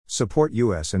Support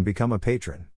us and become a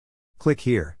patron. Click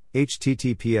here,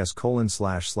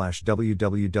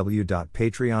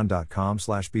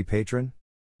 https://www.patreon.com/bepatron.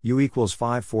 U equals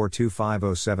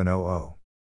 542507000.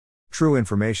 True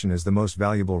information is the most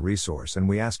valuable resource and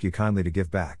we ask you kindly to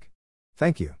give back.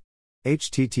 Thank you.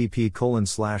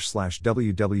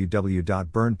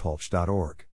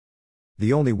 http://www.burnpulch.org.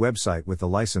 The only website with the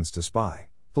license to spy.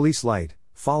 Police Light.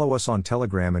 Follow us on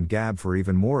Telegram and Gab for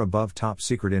even more above top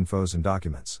secret infos and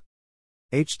documents.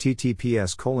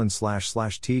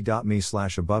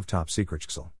 https://t.me/above top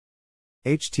secretsxl.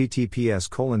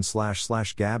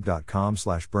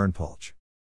 https://gab.com/burnpulch.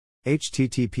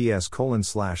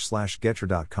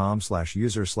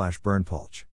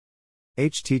 https://getter.com/user/burnpulch.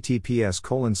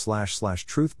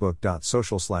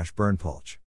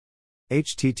 https://truthbook.social/burnpulch.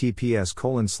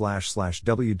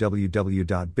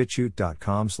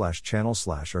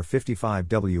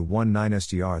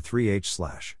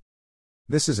 https://www.bitchute.com/channel/r55w19str3h/.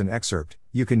 This is an excerpt.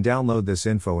 You can download this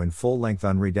info in full length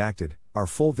unredacted, our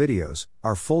full videos,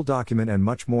 our full document and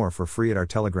much more for free at our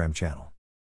Telegram channel.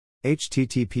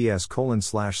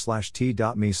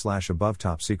 https://t.me/above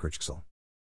top secretsxl.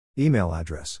 Email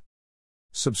address.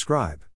 Subscribe.